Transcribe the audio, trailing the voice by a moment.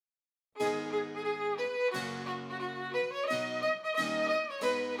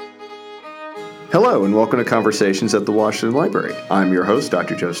Hello, and welcome to Conversations at the Washington Library. I'm your host,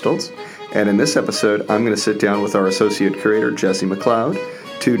 Dr. Joe Stoltz, and in this episode, I'm going to sit down with our Associate Curator, Jesse McLeod,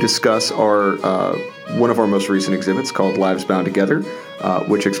 to discuss our one of our most recent exhibits called Lives Bound Together,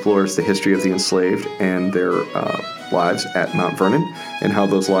 which explores the history of the enslaved and their lives at Mount Vernon, and how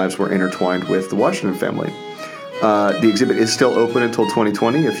those lives were intertwined with the Washington family. The exhibit is still open until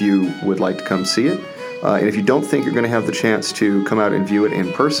 2020 if you would like to come see it. And if you don't think you're going to have the chance to come out and view it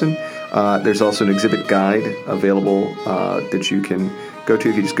in person, there's also an exhibit guide available that you can go to.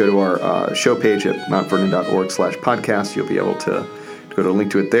 If you just go to our show page at mountvernon.org/podcast, you'll be able to go to a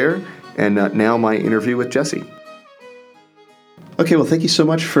link to it there. And now my interview with Jesse. Okay, well, thank you so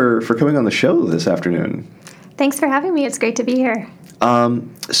much for coming on the show this afternoon. Thanks for having me. It's great to be here.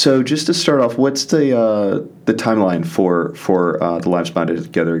 So just to start off, what's the timeline for the Lives Bound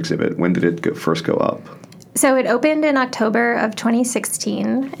Together exhibit? When did it first go up? So it opened in October of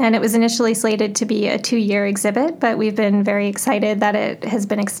 2016, and it was initially slated to be a 2-year exhibit, but we've been very excited that it has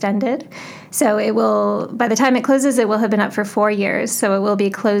been extended. So it will, by the time it closes, it will have been up for 4 years. So it will be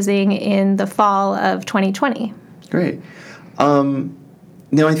closing in the fall of 2020. Great.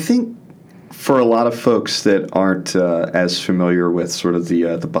 Now, I think for a lot of folks that aren't as familiar with sort of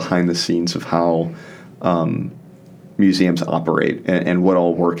the behind the scenes of how museums operate and what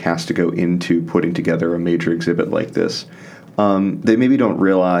all work has to go into putting together a major exhibit like this, they maybe don't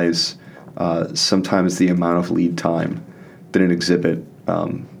realize sometimes the amount of lead time that an exhibit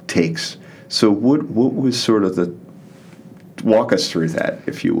takes. So what was sort of walk us through that,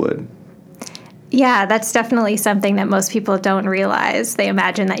 if you would? Yeah, that's definitely something that most people don't realize. They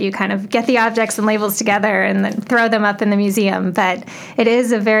imagine that you kind of get the objects and labels together and then throw them up in the museum, but it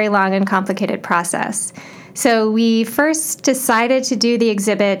is a very long and complicated process. So we first decided to do the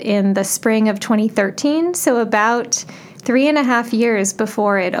exhibit in the spring of 2013, so about 3.5 years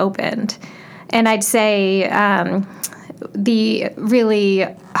before it opened. And I'd say the really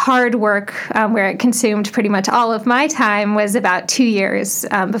hard work where it consumed pretty much all of my time was about 2 years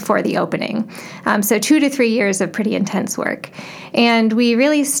before the opening. So 2 to 3 years of pretty intense work. And we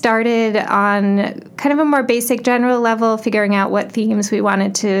really started on kind of a more basic general level, figuring out what themes we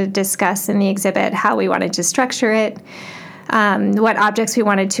wanted to discuss in the exhibit, how we wanted to structure it, what objects we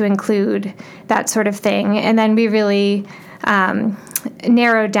wanted to include, that sort of thing. And then we really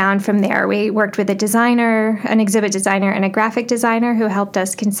narrowed down from there. We worked with a designer, an exhibit designer, and a graphic designer who helped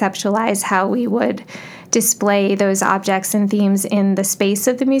us conceptualize how we would display those objects and themes in the space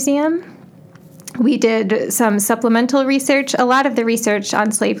of the museum. We did some supplemental research. A lot of the research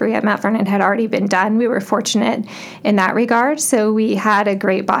on slavery at Mount Vernon had already been done. We were fortunate in that regard, so we had a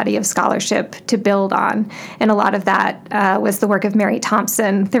great body of scholarship to build on. And a lot of that was the work of Mary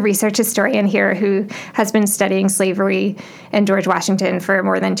Thompson, the research historian here, who has been studying slavery and George Washington for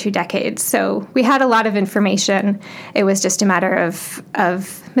more than 2 decades. So we had a lot of information. It was just a matter of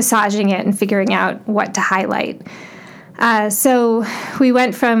massaging it and figuring out what to highlight. So we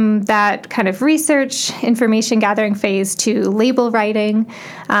went from that kind of research, information gathering phase to label writing,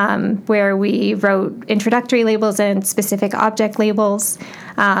 where we wrote introductory labels and specific object labels,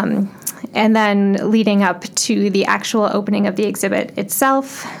 and then leading up to the actual opening of the exhibit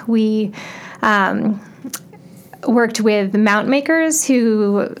itself, we worked with mount makers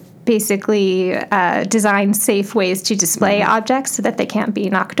who basically design safe ways to display objects so that they can't be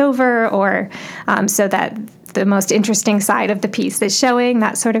knocked over or so that the most interesting side of the piece is showing,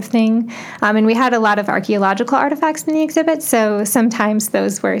 that sort of thing. And we had a lot of archaeological artifacts in the exhibit, so sometimes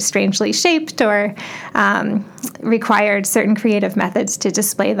those were strangely shaped or required certain creative methods to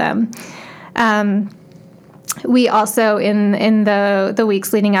display them. We also, in the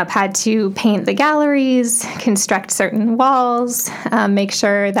weeks leading up, had to paint the galleries, construct certain walls, make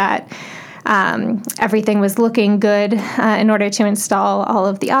sure that everything was looking good in order to install all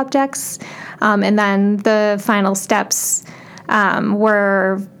of the objects. And then the final steps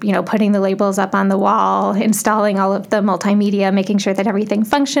were, putting the labels up on the wall, installing all of the multimedia, making sure that everything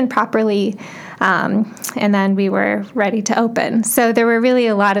functioned properly, and then we were ready to open. So there were really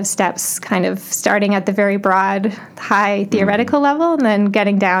a lot of steps, kind of starting at the very broad, high theoretical level, and then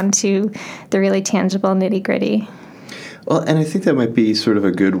getting down to the really tangible nitty-gritty. Well, and I think that might be sort of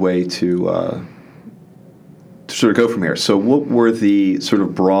a good way to sort of go from here. So what were the sort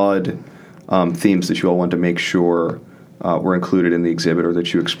of broad themes that you all wanted to make sure were included in the exhibit or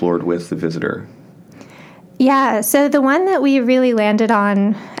that you explored with the visitor? Yeah, so the one that we really landed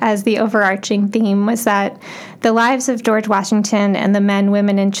on as the overarching theme was that the lives of George Washington and the men,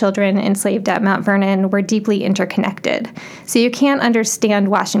 women, and children enslaved at Mount Vernon were deeply interconnected. So you can't understand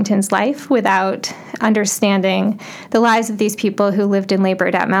Washington's life without understanding the lives of these people who lived and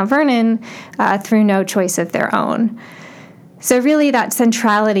labored at Mount Vernon through no choice of their own. So really that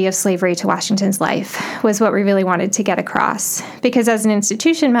centrality of slavery to Washington's life was what we really wanted to get across. Because as an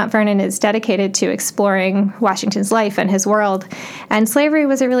institution, Mount Vernon is dedicated to exploring Washington's life and his world, and slavery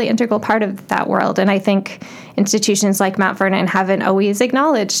was a really integral part of that world. And I think institutions like Mount Vernon haven't always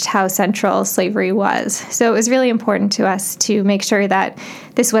acknowledged how central slavery was. So it was really important to us to make sure that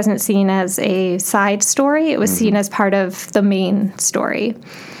this wasn't seen as a side story. It was seen as part of the main story.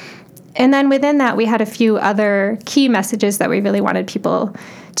 And then within that, we had a few other key messages that we really wanted people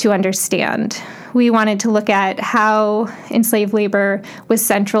to understand. We wanted to look at how enslaved labor was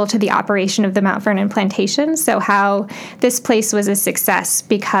central to the operation of the Mount Vernon plantation, so how this place was a success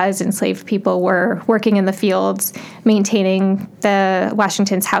because enslaved people were working in the fields, maintaining the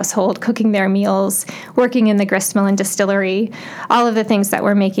Washington's household, cooking their meals, working in the gristmill and distillery, all of the things that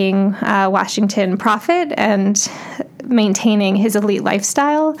were making Washington profit and maintaining his elite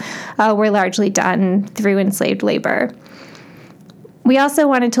lifestyle were largely done through enslaved labor. We also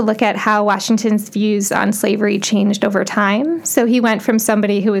wanted to look at how Washington's views on slavery changed over time. So he went from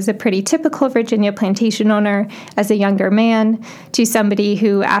somebody who was a pretty typical Virginia plantation owner as a younger man to somebody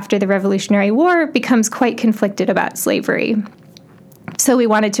who, after the Revolutionary War, becomes quite conflicted about slavery. So we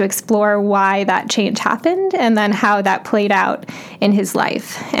wanted to explore why that change happened and then how that played out in his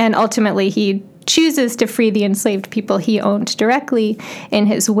life. And ultimately, he chooses to free the enslaved people he owned directly in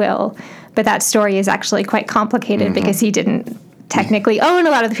his will. But that story is actually quite complicated because he didn't technically own a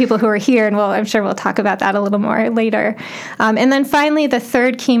lot of the people who are here, and I'm sure we'll talk about that a little more later. And then finally, the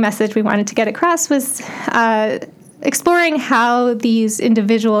third key message we wanted to get across was exploring how these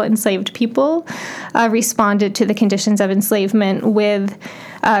individual enslaved people responded to the conditions of enslavement with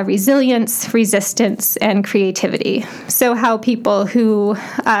resilience, resistance, and creativity. So how people who,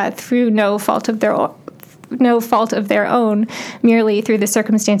 through no fault of their own, merely through the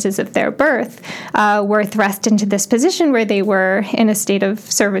circumstances of their birth, were thrust into this position where they were in a state of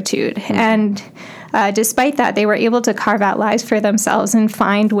servitude. And despite that, they were able to carve out lives for themselves and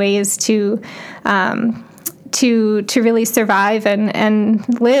find ways to really survive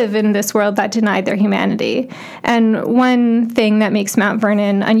and live in this world that denied their humanity. And one thing that makes Mount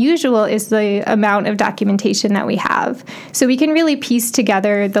Vernon unusual is the amount of documentation that we have. So we can really piece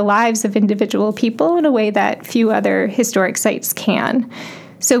together the lives of individual people in a way that few other historic sites can.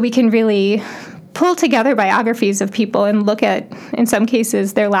 So we can really pull together biographies of people and look at, in some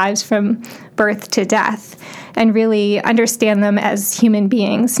cases, their lives from birth to death and really understand them as human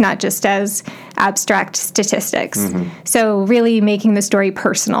beings, not just as abstract statistics. So really making the story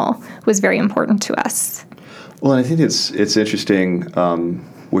personal was very important to us. Well, I think it's interesting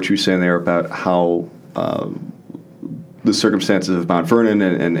what you're saying there about how the circumstances of Mount Vernon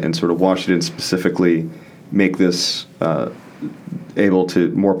and sort of Washington specifically make this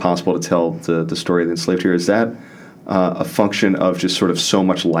more possible to tell the story of the enslaved here. Is that a function of just sort of so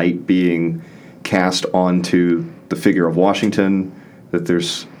much light being cast onto the figure of Washington that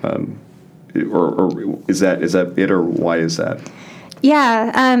there's, or is that it, or why is that?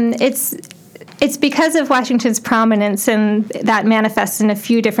 Yeah, it's because of Washington's prominence, and that manifests in a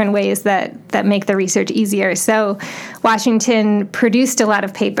few different ways that make the research easier. So Washington produced a lot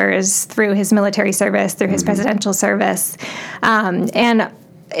of papers through his military service, through his presidential service, and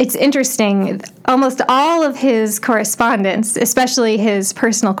it's interesting, almost all of his correspondence, especially his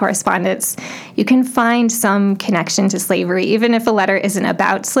personal correspondence, you can find some connection to slavery. Even if a letter isn't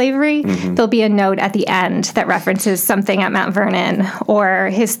about slavery, there'll be a note at the end that references something at Mount Vernon or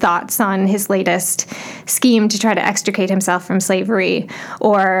his thoughts on his latest scheme to try to extricate himself from slavery,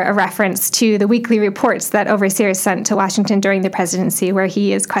 or a reference to the weekly reports that overseers sent to Washington during the presidency where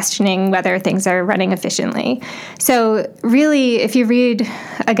he is questioning whether things are running efficiently. So really, if you read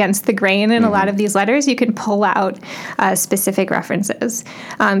against the grain in a lot of these letters, you can pull out specific references.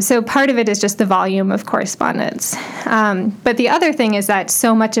 So part of it is just the volume of correspondence. But the other thing is that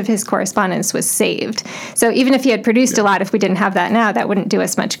so much of his correspondence was saved. So even if he had produced a lot, if we didn't have that now, that wouldn't do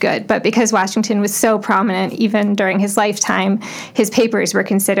us much good. But because Washington was so prominent, even during his lifetime, his papers were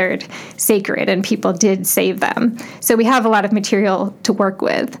considered sacred and people did save them. So we have a lot of material to work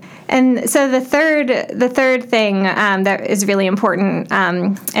with. And so the third thing that is really important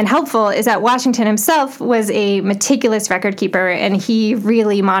and helpful is that Washington himself was a meticulous record keeper, and he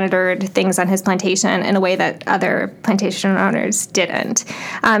really monitored things on his plantation in a way that other plantation owners didn't.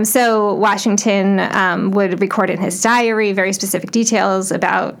 So Washington would record in his diary very specific details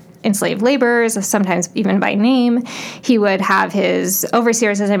about enslaved laborers, sometimes even by name. He would have his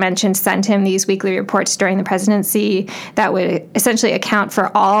overseers, as I mentioned, send him these weekly reports during the presidency that would essentially account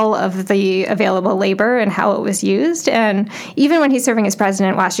for all of the available labor and how it was used. And even when he's serving as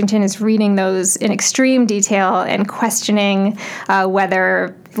president, Washington is reading those in extreme detail and questioning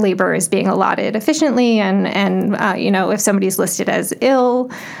whether labor is being allotted efficiently and if somebody's listed as ill.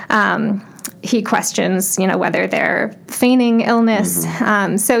 He questions, whether they're feigning illness.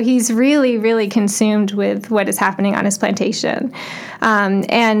 So he's really, really consumed with what is happening on his plantation.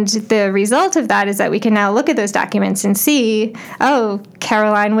 And the result of that is that we can now look at those documents and see, oh,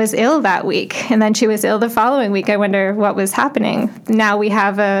 Caroline was ill that week, and then she was ill the following week. I wonder what was happening. Now we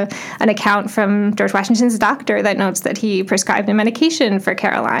have an account from George Washington's doctor that notes that he prescribed a medication for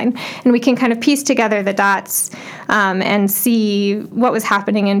Caroline. And we can kind of piece together the dots and see what was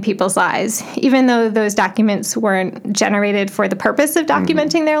happening in people's lives. Even though those documents weren't generated for the purpose of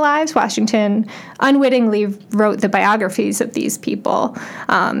documenting their lives, Washington unwittingly wrote the biographies of these people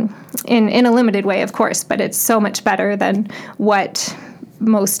in a limited way, of course, but it's so much better than what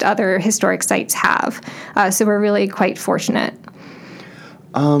most other historic sites have. So we're really quite fortunate.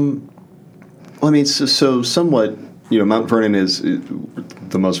 So somewhat, Mount Vernon is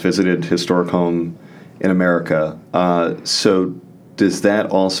the most visited historic home in America. So does that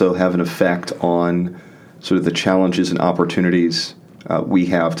also have an effect on sort of the challenges and opportunities we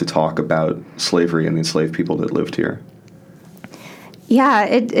have to talk about slavery and the enslaved people that lived here? Yeah,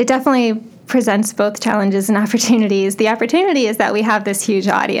 it definitely presents both challenges and opportunities. The opportunity is that we have this huge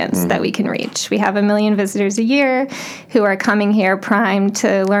audience that we can reach. We have 1 million visitors a year who are coming here primed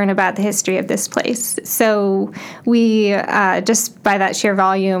to learn about the history of this place. So we, just by that sheer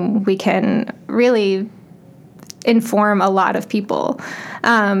volume, we can really inform a lot of people.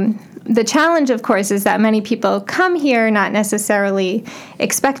 The challenge, of course, is that many people come here not necessarily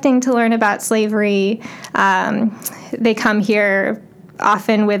expecting to learn about slavery. They come here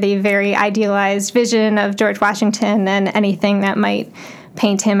often with a very idealized vision of George Washington, and anything that might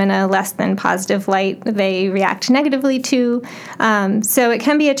paint him in a less than positive light, they react negatively to. So it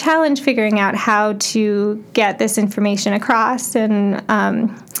can be a challenge figuring out how to get this information across and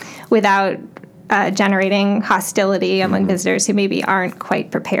without generating hostility among visitors who maybe aren't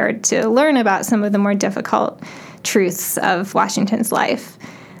quite prepared to learn about some of the more difficult truths of Washington's life.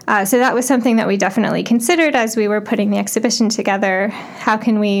 So that was something that we definitely considered as we were putting the exhibition together. How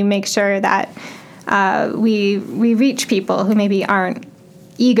can we make sure that we reach people who maybe aren't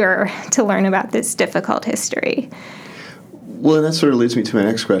eager to learn about this difficult history? Well, and that sort of leads me to my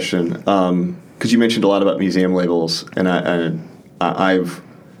next question, because you mentioned a lot about museum labels, and I've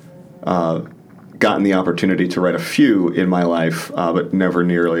gotten the opportunity to write a few in my life, but never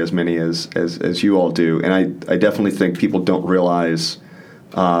nearly as many as you all do. And I definitely think people don't realize.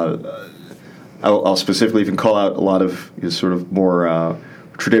 I'll specifically even call out a lot of sort of more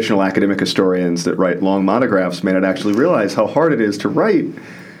traditional academic historians that write long monographs may not actually realize how hard it is to write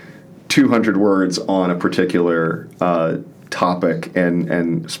 200 words on a particular topic,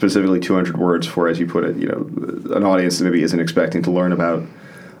 and specifically 200 words for, as you put it, an audience that maybe isn't expecting to learn about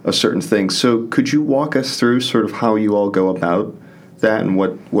a certain thing. So could you walk us through sort of how you all go about that and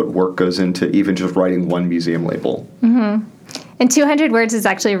what work goes into even just writing one museum label? Mm-hmm. And 200 words is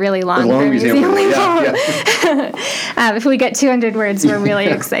actually really long. A long museum label. Yeah. If we get 200 words, we're really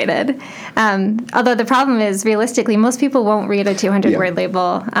excited. Although the problem is, realistically, most people won't read a 200-word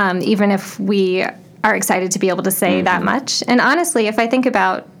label, even if we are excited to be able to say that much. And honestly, if I think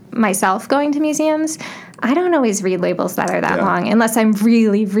about myself going to museums, I don't always read labels that are that long unless I'm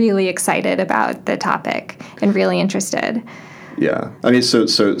really, really excited about the topic and really interested. Yeah. I mean,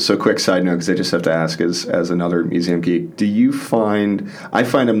 so quick side note, because I just have to ask as another museum geek, do you I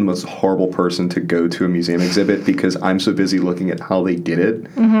find I'm the most horrible person to go to a museum exhibit because I'm so busy looking at how they did it.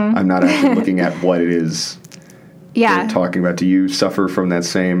 Mm-hmm. I'm not actually looking at what it is they're talking about. Do you suffer from that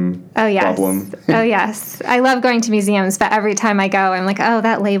same problem? Oh, yes. I love going to museums, but every time I go, I'm like, oh,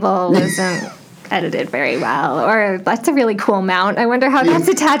 that label wasn't edited very well, or that's a really cool mount. I wonder how that's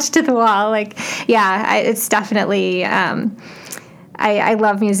attached to the wall. It's definitely... I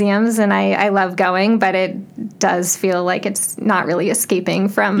love museums and I love going, but it does feel like it's not really escaping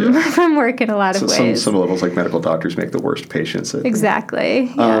from work in a lot of ways. Some levels, like medical doctors, make the worst patients.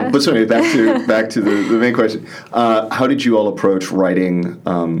 Exactly. But so anyway, back to the main question. How did you all approach writing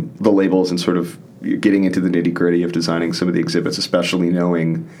the labels and sort of getting into the nitty-gritty of designing some of the exhibits, especially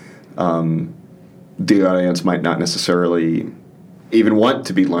knowing the audience might not necessarily even want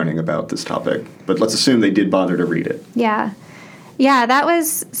to be learning about this topic, but let's assume they did bother to read it. Yeah. Yeah, that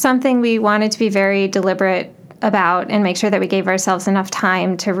was something we wanted to be very deliberate about and make sure that we gave ourselves enough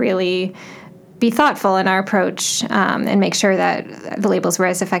time to really be thoughtful in our approach and make sure that the labels were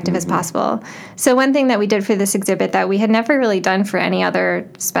as effective as possible. So one thing that we did for this exhibit that we had never really done for any other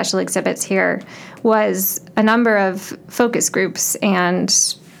special exhibits here was a number of focus groups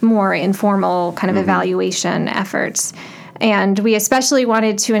and more informal kind of evaluation efforts. And we especially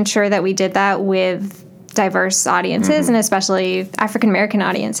wanted to ensure that we did that with diverse audiences and especially African-American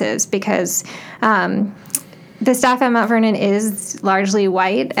audiences because the staff at Mount Vernon is largely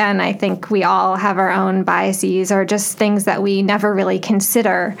white, and I think we all have our own biases or just things that we never really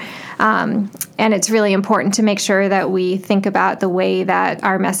consider. And it's really important to make sure that we think about the way that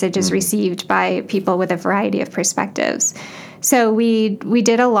our message is received by people with a variety of perspectives. So we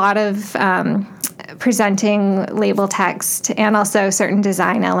did a lot of presenting label text and also certain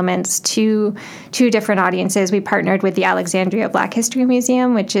design elements to different audiences. We partnered with the Alexandria Black History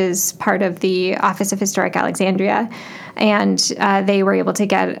Museum, which is part of the Office of Historic Alexandria, and they were able to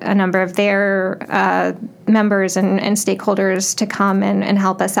get a number of their members and stakeholders to come and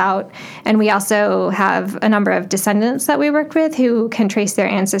help us out. And we also have a number of descendants that we worked with who can trace their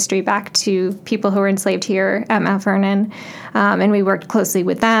ancestry back to people who were enslaved here at Mount Vernon. And we worked closely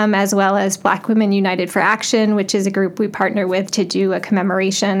with them, as well as Black Women United for Action, which is a group we partner with to do a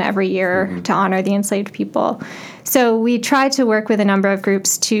commemoration every year to honor the enslaved people. So we tried to work with a number of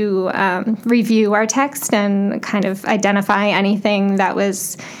groups to review our text and kind of identify anything that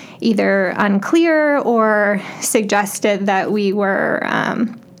was either unclear or suggested that we were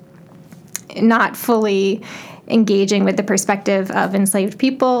not fully engaging with the perspective of enslaved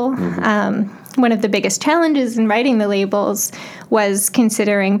people. One of the biggest challenges in writing the labels was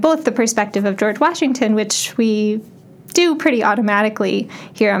considering both the perspective of George Washington, which we do pretty automatically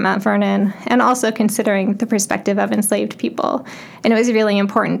here at Mount Vernon, and also considering the perspective of enslaved people. And it was really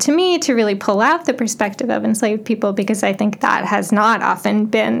important to me to really pull out the perspective of enslaved people because I think that has not often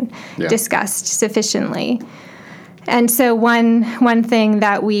been discussed sufficiently. And so one thing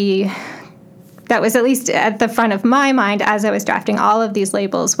that was at least at the front of my mind as I was drafting all of these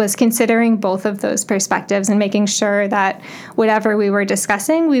labels was considering both of those perspectives and making sure that whatever we were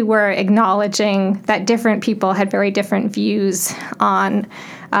discussing, we were acknowledging that different people had very different views on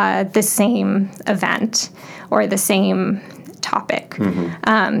the same event or the same topic.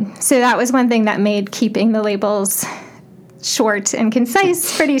 So that was one thing that made keeping the labels short and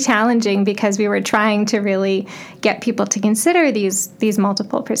concise pretty challenging because we were trying to really get people to consider these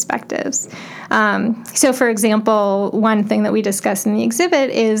multiple perspectives. So, for example, one thing that we discussed in the exhibit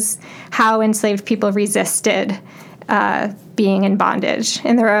is how enslaved people resisted being in bondage.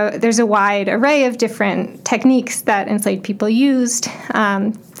 And there's a wide array of different techniques that enslaved people used,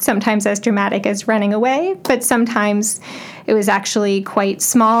 sometimes as dramatic as running away, but sometimes it was actually quite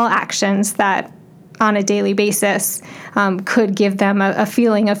small actions that on a daily basis could give them a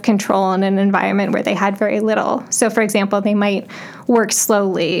feeling of control in an environment where they had very little. So, for example, they might work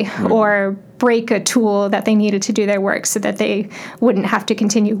slowly or break a tool that they needed to do their work so that they wouldn't have to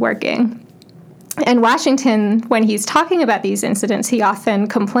continue working. And Washington, when he's talking about these incidents, he often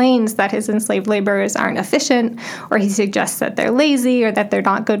complains that his enslaved laborers aren't efficient, or he suggests that they're lazy or that they're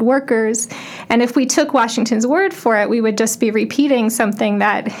not good workers. And if we took Washington's word for it, we would just be repeating something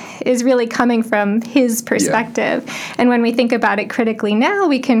that is really coming from his perspective. And when we think about it critically now,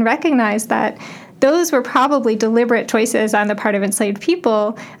 we can recognize that those were probably deliberate choices on the part of enslaved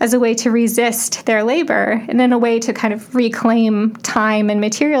people as a way to resist their labor and in a way to kind of reclaim time and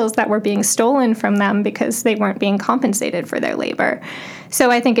materials that were being stolen from them because they weren't being compensated for their labor. So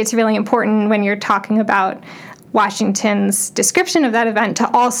I think it's really important when you're talking about Washington's description of that event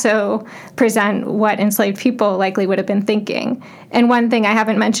to also present what enslaved people likely would have been thinking. And one thing I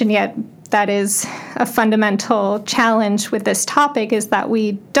haven't mentioned yet that is a fundamental challenge with this topic is that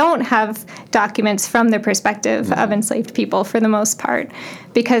we don't have documents from the perspective of enslaved people for the most part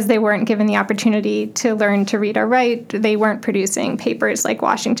because they weren't given the opportunity to learn to read or write. They weren't producing papers like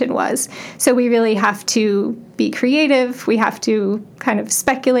Washington was. So we really have to be creative. We have to kind of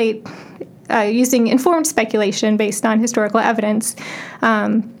speculate using informed speculation based on historical evidence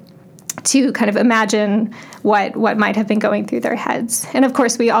to kind of imagine what might have been going through their heads. And of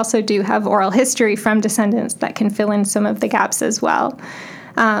course, we also do have oral history from descendants that can fill in some of the gaps as well.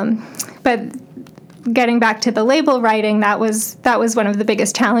 But getting back to the label writing, that was one of the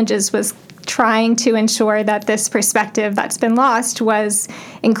biggest challenges, was trying to ensure that this perspective that's been lost was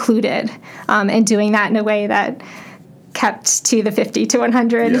included, and doing that in a way that kept to the 50 to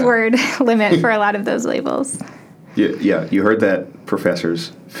 100 word limit for a lot of those labels. Yeah, you heard that,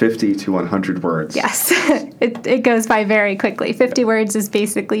 professors. 50 to 100 words. Yes, it goes by very quickly. 50 words is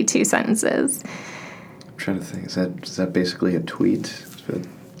basically 2 sentences. I'm trying to think. Is that basically a tweet?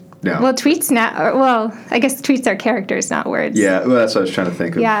 No. Well, tweets now. Well, I guess tweets are characters, not words. Yeah, well, that's what I was trying to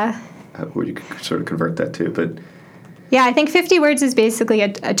think of. Yeah. What you could sort of convert that to, but. Yeah, I think 50 words is basically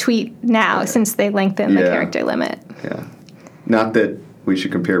a tweet now, since they lengthen the character limit. Yeah. Not that we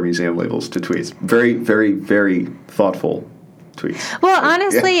should compare museum labels to tweets. Very, very, very thoughtful tweets. Well,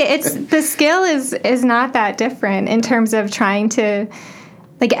 honestly, it's the skill is not that different in terms of trying to,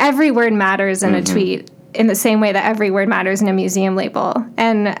 like, every word matters in a tweet in the same way that every word matters in a museum label.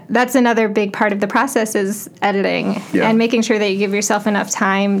 And that's another big part of the process is editing and making sure that you give yourself enough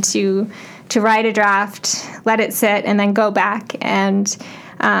time to write a draft, let it sit, and then go back and,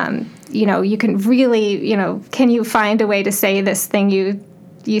 you can really, can you find a way to say this thing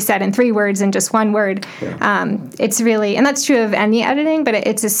you said in 3 words in just 1 word? Yeah. It's really, and that's true of any editing, but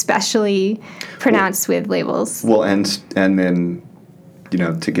it's especially pronounced with labels. Well, and then,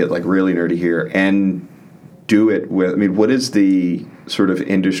 to get like really nerdy here and do it with, what is the sort of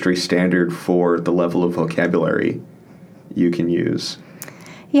industry standard for the level of vocabulary you can use?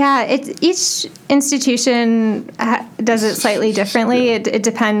 Yeah, each institution does it slightly differently. Yeah. It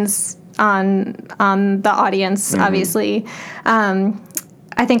depends on the audience, obviously.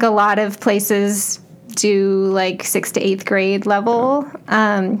 I think a lot of places do like 6th to 8th grade level.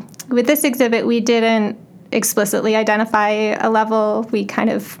 With this exhibit, we didn't explicitly identify a level. We kind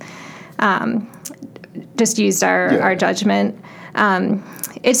of just used our judgment.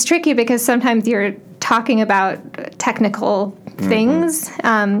 It's tricky because sometimes you're talking about technical things,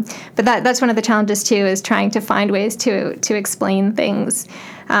 but that's one of the challenges too, is trying to find ways to explain things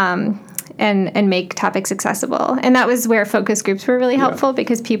and make topics accessible. And that was where focus groups were really helpful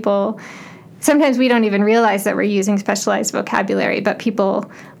because people, sometimes we don't even realize that we're using specialized vocabulary, but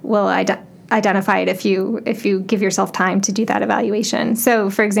people will identify it if you give yourself time to do that evaluation. So,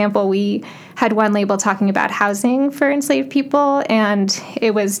 for example, we had one label talking about housing for enslaved people, and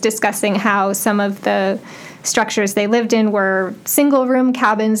it was discussing how some of the structures they lived in were single-room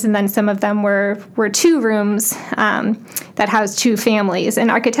cabins, and then some of them were 2 rooms that housed 2 families.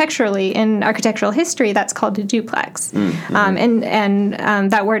 And architecturally, in architectural history, that's called a duplex. And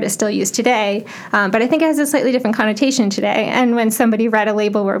that word is still used today, but I think it has a slightly different connotation today. And when somebody read a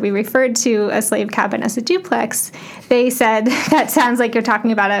label where we referred to a slave cabin as a duplex, they said, that sounds like you're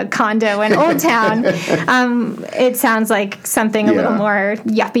talking about a condo in Old Town. It sounds like something a little more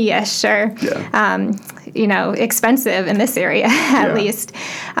yuppie-ish or expensive in this area, at least.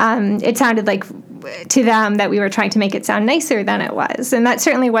 It sounded like to them that we were trying to make it sound nicer than it was. And that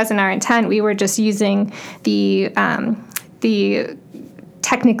certainly wasn't our intent. We were just using the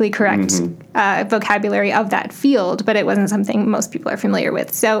technically correct vocabulary of that field, but it wasn't something most people are familiar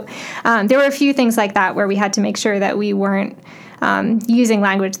with. So there were a few things like that where we had to make sure that we weren't using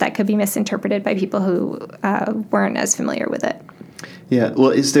language that could be misinterpreted by people who weren't as familiar with it. Yeah.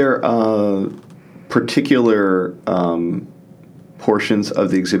 Well, is there particular portions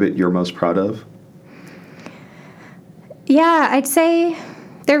of the exhibit you're most proud of? Yeah, I'd say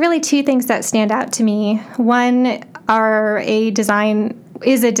there are really 2 things that stand out to me. One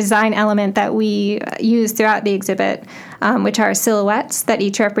is a design element that we use throughout the exhibit, which are silhouettes that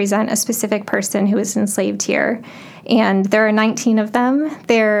each represent a specific person who was enslaved here. And there are 19 of them.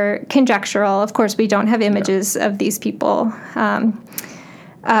 They're conjectural. Of course, we don't have images of these people.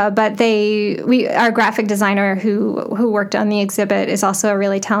 But our graphic designer who worked on the exhibit is also a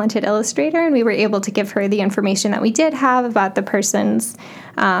really talented illustrator, and we were able to give her the information that we did have about the person's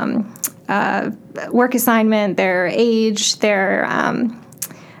work assignment, their age, their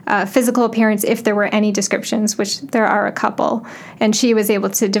physical appearance, if there were any descriptions, which there are a couple. And she was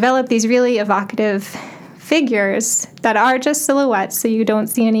able to develop these really evocative figures that are just silhouettes, so you don't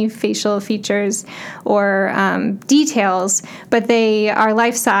see any facial features or details, but they are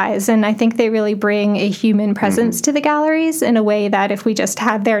life-size, and I think they really bring a human presence to the galleries in a way that if we just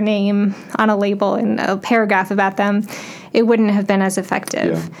had their name on a label and a paragraph about them, it wouldn't have been as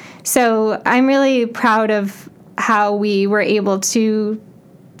effective. Yeah. So I'm really proud of how we were able to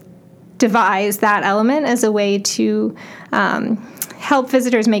devise that element as a way to help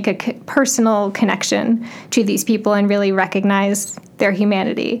visitors make a personal connection to these people and really recognize their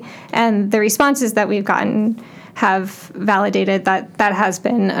humanity. And the responses that we've gotten have validated that that has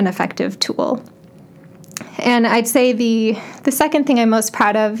been an effective tool. And I'd say the second thing I'm most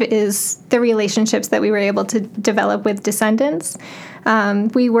proud of is the relationships that we were able to develop with descendants.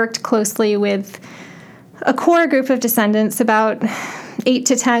 We worked closely with a core group of descendants, about 8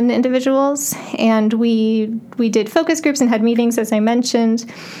 to 10 individuals, and we did focus groups and had meetings, as I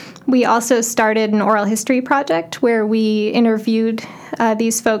mentioned. We also started an oral history project where we interviewed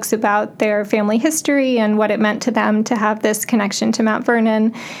these folks about their family history and what it meant to them to have this connection to Mount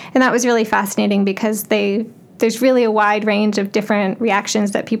Vernon. And that was really fascinating because there's really a wide range of different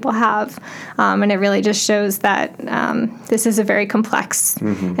reactions that people have. And it really just shows that this is a very complex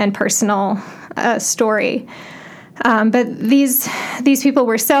and personal story. But these people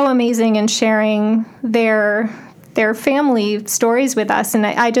were so amazing in sharing their family stories with us, and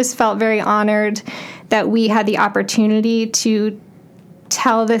I just felt very honored that we had the opportunity to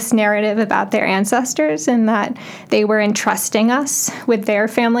tell this narrative about their ancestors and that they were entrusting us with their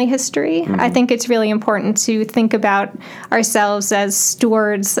family history. I think it's really important to think about ourselves as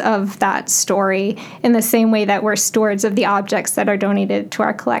stewards of that story in the same way that we're stewards of the objects that are donated to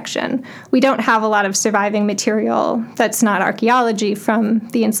our collection. We don't have a lot of surviving material that's not archaeology from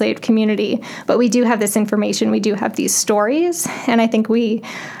the enslaved community, but we do have this information, we do have these stories, and I think we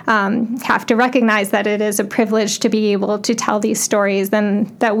have to recognize that it is a privilege to be able to tell these stories and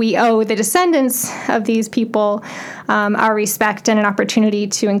that we owe the descendants of these people our respect and an opportunity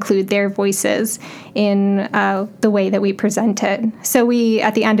to include their voices in the way that we present it. So we,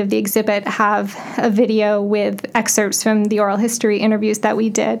 at the end of the exhibit, have a video with excerpts from the oral history interviews that we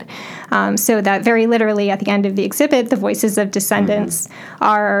did, so that very literally at the end of the exhibit, the voices of descendants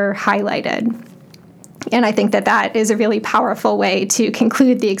are highlighted. And I think that is a really powerful way to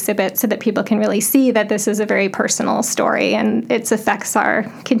conclude the exhibit so that people can really see that this is a very personal story and its effects are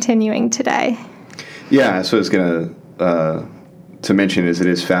continuing today. Yeah, so I was going to mention is it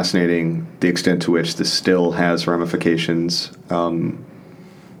is fascinating the extent to which this still has ramifications in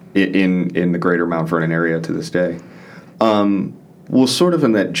the greater Mount Vernon area to this day. Well, sort of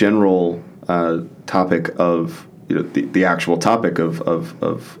in that general topic of the actual topic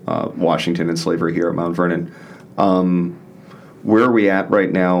of Washington and slavery here at Mount Vernon. Where are we at right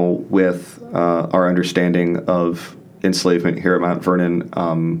now with our understanding of enslavement here at Mount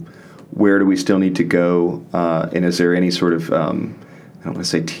Vernon? Where do we still need to go? And is there any sort of, I don't want to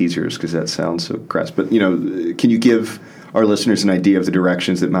say teasers because that sounds so crass, but can you give our listeners an idea of the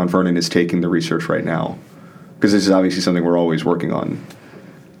directions that Mount Vernon is taking the research right now? Because this is obviously something we're always working on.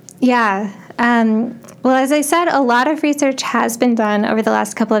 Yeah. Well, as I said, a lot of research has been done over the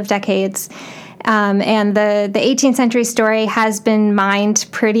last couple of decades, and the 18th century story has been mined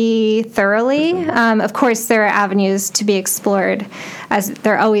pretty thoroughly. Of course, there are avenues to be explored, as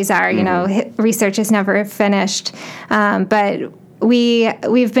there always are. Research is never finished, but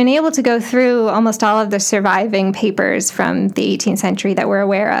we've been able to go through almost all of the surviving papers from the 18th century that we're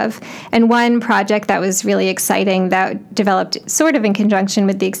aware of. And one project that was really exciting that developed sort of in conjunction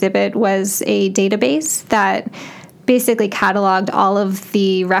with the exhibit was a database that basically cataloged all of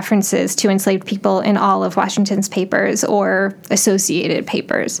the references to enslaved people in all of Washington's papers or associated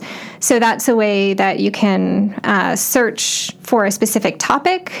papers. So that's a way that you can search for a specific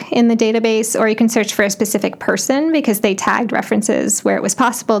topic in the database, or you can search for a specific person because they tagged references where it was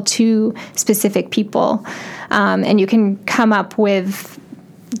possible to specific people. And you can come up with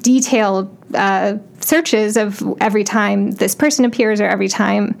detailed searches of every time this person appears or every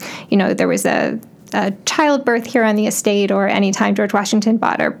time, there was a childbirth here on the estate, or any time George Washington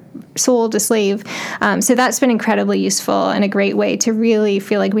bought or sold a slave. So that's been incredibly useful and a great way to really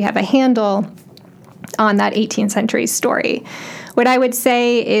feel like we have a handle on that 18th century story. What I would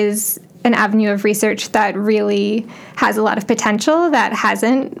say is an avenue of research that really has a lot of potential that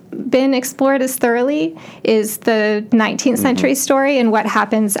hasn't been explored as thoroughly is the 19th century story and what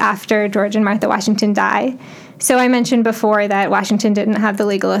happens after George and Martha Washington die. So I mentioned before that Washington didn't have the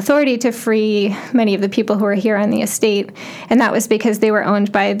legal authority to free many of the people who were here on the estate, and that was because they were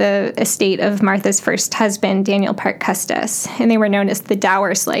owned by the estate of Martha's first husband, Daniel Parke Custis, and they were known as the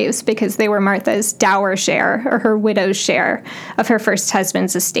dower slaves because they were Martha's dower share, or her widow's share, of her first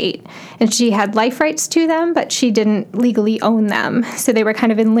husband's estate. And she had life rights to them, but she didn't legally own them, so they were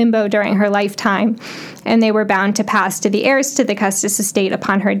kind of in limbo during her lifetime, and they were bound to pass to the heirs to the Custis estate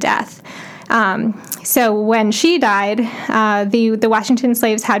upon her death. So when she died, the Washington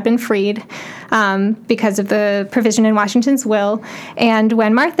slaves had been freed because of the provision in Washington's will. And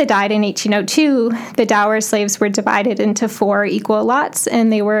when Martha died in 1802, the dower slaves were divided into 4 equal lots, and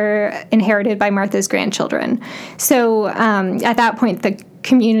they were inherited by Martha's grandchildren. So at that point,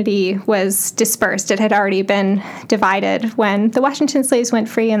 community was dispersed. It had already been divided when the Washington slaves went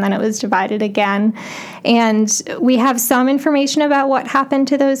free, and then it was divided again. And we have some information about what happened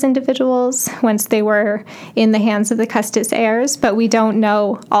to those individuals once they were in the hands of the Custis heirs, but we don't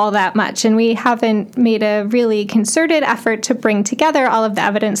know all that much. And we haven't made a really concerted effort to bring together all of the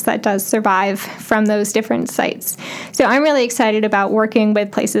evidence that does survive from those different sites. So I'm really excited about working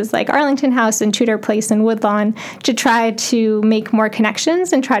with places like Arlington House and Tudor Place and Woodlawn to try to make more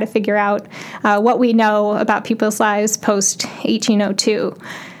connections and try to figure out what we know about people's lives post-1802.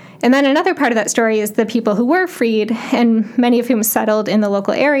 And then another part of that story is the people who were freed, and many of whom settled in the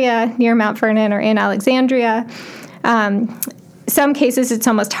local area near Mount Vernon or in Alexandria. Some cases, it's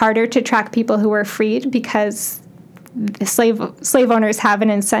almost harder to track people who were freed because slave owners have an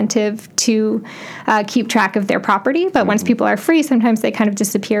incentive to keep track of their property. But once people are free, sometimes they kind of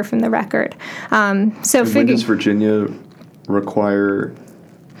disappear from the record. When does Virginia require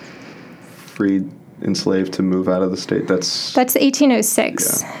freed enslaved to move out of the state? That's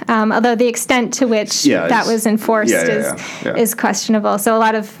 1806. Yeah. Although the extent to which that was enforced is questionable. So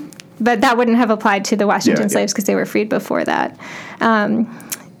but that wouldn't have applied to the Washington slaves because they were freed before that.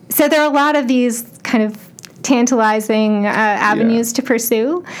 So there are a lot of these kind of tantalizing avenues to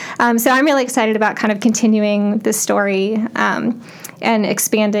pursue. So I'm really excited about kind of continuing the story and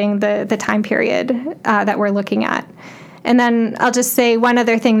expanding the time period that we're looking at. And then I'll just say one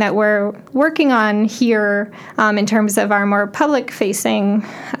other thing that we're working on here in terms of our more public-facing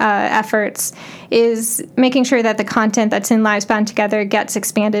efforts is making sure that the content that's in Lives Bound Together gets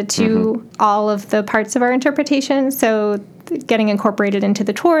expanded to all of the parts of our interpretation. So getting incorporated into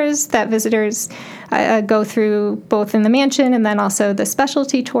the tours that visitors go through both in the mansion and then also the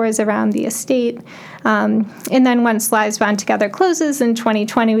specialty tours around the estate. And then once Lives Bound Together closes in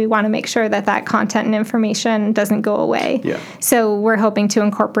 2020, we want to make sure that content and information doesn't go away. Yeah. So we're hoping to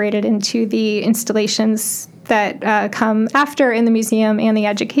incorporate it into the installations that come after in the museum and the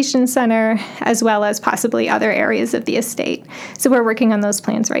education center, as well as possibly other areas of the estate. So we're working on those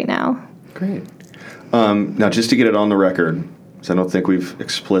plans right now. Great. Now, just to get it on the record, because I don't think we've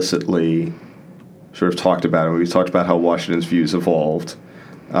explicitly sort of talked about it. We've talked about how Washington's views evolved,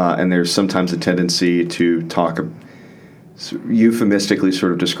 and there's sometimes a tendency to talk euphemistically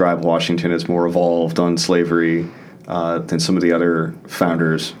sort of describe Washington as more evolved on slavery than some of the other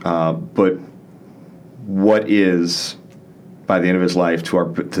founders. But what is, by the end of his life, to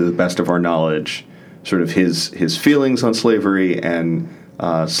the best of our knowledge, sort of his feelings on slavery and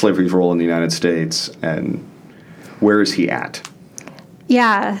slavery's role in the United States, and where is he at?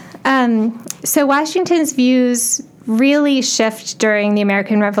 Yeah. So Washington's views really shift during the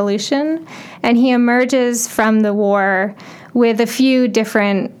American Revolution, and he emerges from the war with a few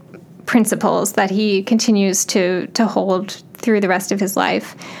different principles that he continues to hold through the rest of his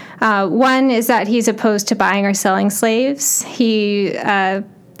life. One is that he's opposed to buying or selling slaves. He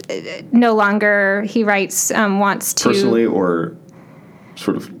no longer, he writes, wants to... Personally or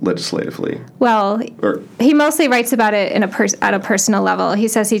sort of legislatively? Well, he mostly writes about it at a personal level. He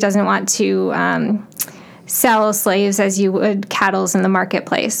says he doesn't want to sell slaves as you would cattle in the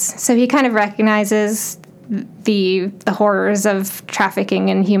marketplace. So he kind of recognizes the horrors of trafficking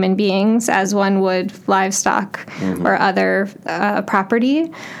in human beings as one would livestock or other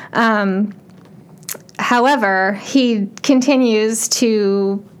property. However, he continues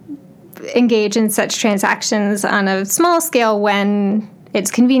to engage in such transactions on a small scale when it's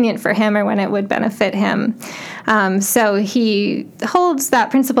convenient for him or when it would benefit him. So he holds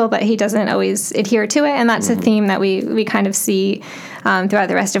that principle, but he doesn't always adhere to it. And that's a theme that we kind of see throughout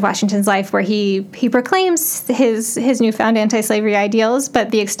the rest of Washington's life, where he proclaims his newfound anti-slavery ideals,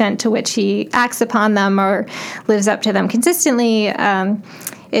 but the extent to which he acts upon them or lives up to them consistently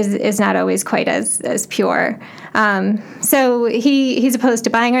is not always quite as pure. So he's opposed to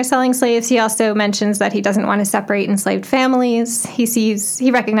buying or selling slaves. He also mentions that he doesn't want to separate enslaved families.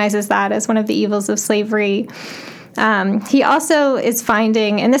 He recognizes that as one of the evils of slavery. He also is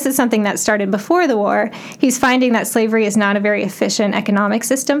finding, and this is something that started before the war, he's finding that slavery is not a very efficient economic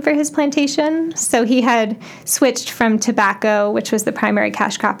system for his plantation. So he had switched from tobacco, which was the primary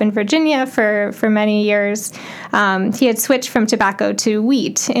cash crop in Virginia for many years. He had switched from tobacco to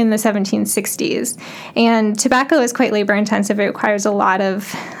wheat in the 1760s. And tobacco is quite labor intensive. It requires a lot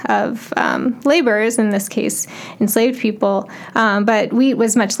of laborers, in this case, enslaved people. But wheat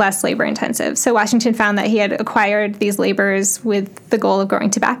was much less labor intensive. So Washington found that he had acquired these laborers with the goal of growing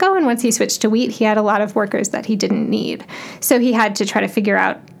tobacco, and once he switched to wheat, he had a lot of workers that he didn't need. So he had to try to figure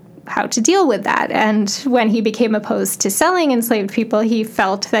out how to deal with that. And when he became opposed to selling enslaved people, he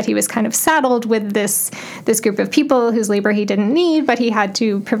felt that he was kind of saddled with this group of people whose labor he didn't need, but he had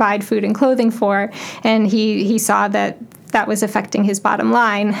to provide food and clothing for. And he saw that was affecting his bottom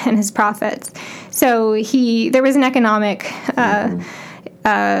line and his profits. So there was an economic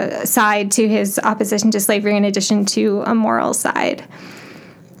side to his opposition to slavery in addition to a moral side.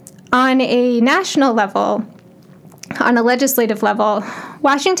 On a national level, on a legislative level,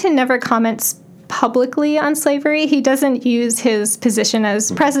 Washington never comments publicly on slavery. He doesn't use his position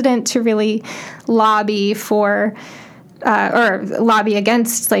as president to really lobby for, or lobby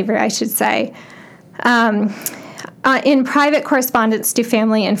against slavery, I should say. In private correspondence to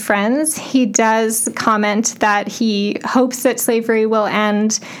family and friends, he does comment that he hopes that slavery will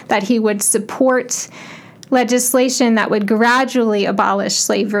end, that he would support legislation that would gradually abolish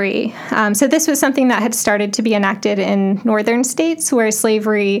slavery. So this was something that had started to be enacted in northern states where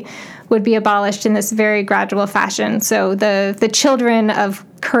slavery would be abolished in this very gradual fashion. So the children of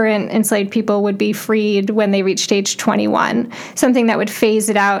current enslaved people would be freed when they reached age 21, something that would phase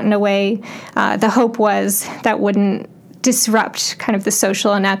it out in a way. The hope was that wouldn't disrupt kind of the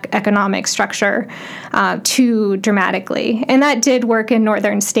social and economic structure too dramatically. And that did work in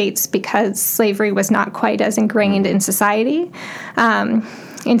northern states because slavery was not quite as ingrained in society.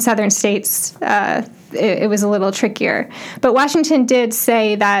 In southern states, it was a little trickier. But Washington did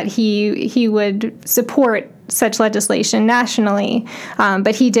say that he would support such legislation nationally,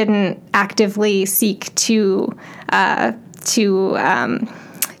 but he didn't actively seek to get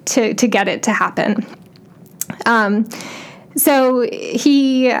it to happen. So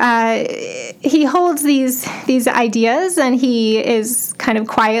he holds these ideas, and he is kind of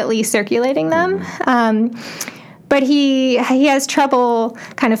quietly circulating them. But he has trouble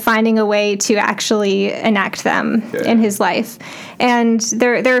kind of finding a way to actually enact them in his life. And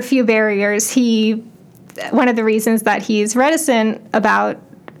there are a few barriers. One of the reasons that he's reticent about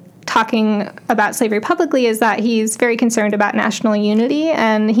talking about slavery publicly is that he's very concerned about national unity,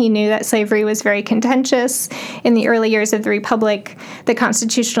 and he knew that slavery was very contentious. In the early years of the Republic, the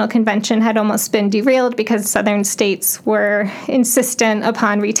Constitutional Convention had almost been derailed because southern states were insistent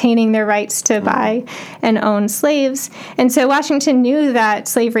upon retaining their rights to buy and own slaves. And so Washington knew that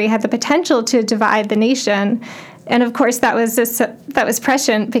slavery had the potential to divide the nation. And of course, that was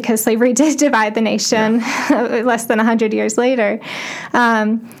prescient because slavery did divide the nation less than 100 years later.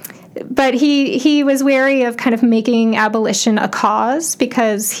 But he was wary of kind of making abolition a cause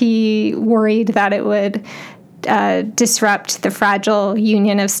because he worried that it would disrupt the fragile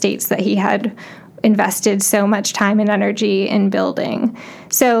union of states that he had invested so much time and energy in building.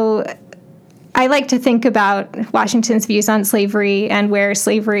 So I like to think about Washington's views on slavery and where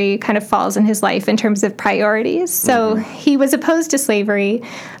slavery kind of falls in his life in terms of priorities. So he was opposed to slavery,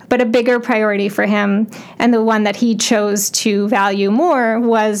 but a bigger priority for him, and the one that he chose to value more,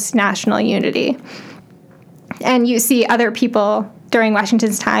 was national unity. And you see other people during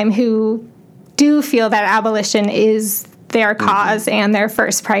Washington's time who do feel that abolition is their cause and their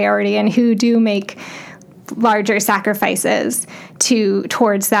first priority, and who do make larger sacrifices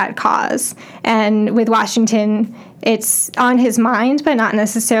towards that cause. And with Washington, it's on his mind, but not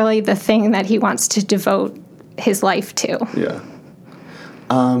necessarily the thing that he wants to devote his life to. Yeah.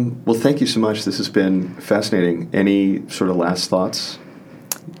 Well, thank you so much. This has been fascinating. Any sort of last thoughts?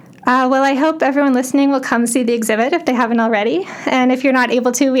 Well, I hope everyone listening will come see the exhibit if they haven't already. And if you're not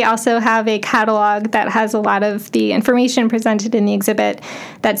able to, we also have a catalog that has a lot of the information presented in the exhibit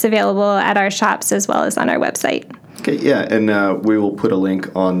that's available at our shops as well as on our website. Okay, yeah, and we will put a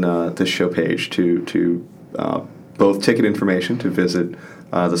link on the show page to both ticket information to visit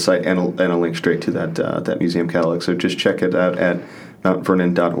the site and a link straight to that museum catalog. So just check it out at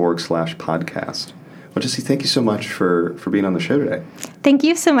mountvernon.org/podcast. Well, Jessie, thank you so much for being on the show today. Thank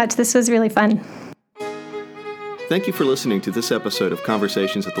you so much. This was really fun. Thank you for listening to this episode of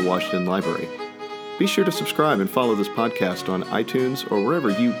Conversations at the Washington Library. Be sure to subscribe and follow this podcast on iTunes or wherever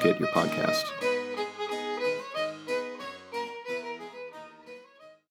you get your podcasts.